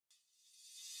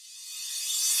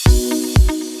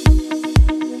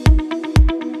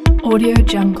Audio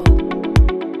Jungle.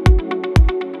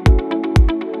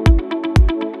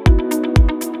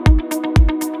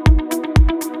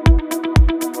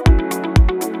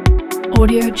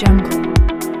 Audio Jungle.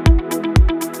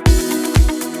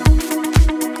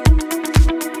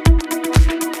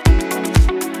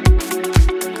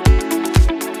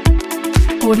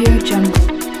 Audio Jungle.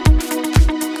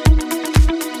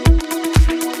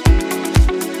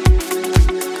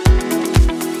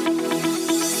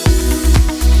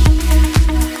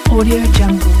 Audio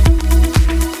Jungle.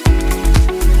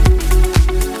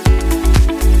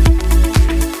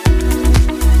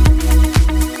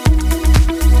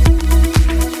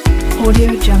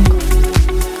 Audio Jungle.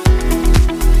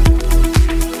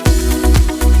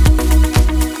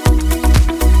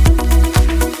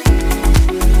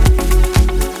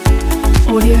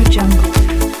 Audio Jungle.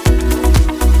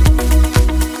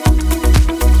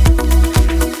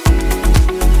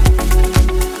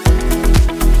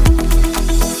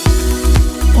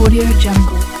 Audio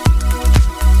Jungle.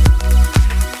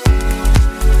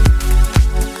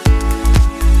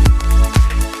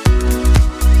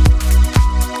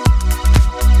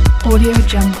 Audio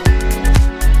Jungle.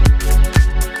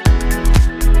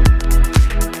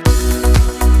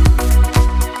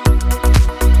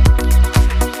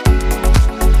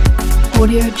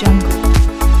 Audio Jungle.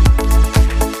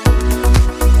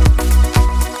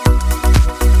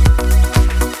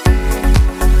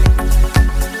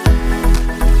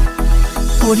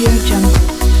 Audio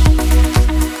Jungle.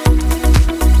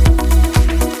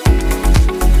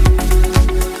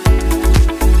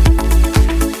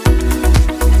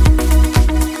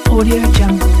 Audio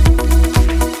Jungle.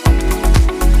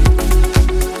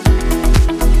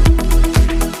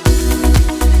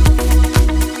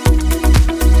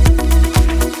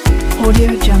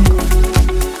 Audio Jungle.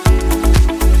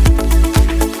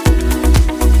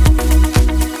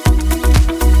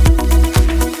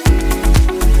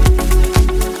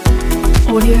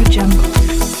 Audio Jungle.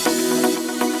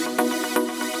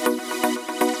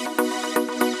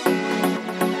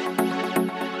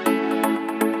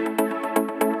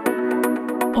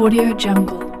 Audio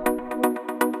Jungle.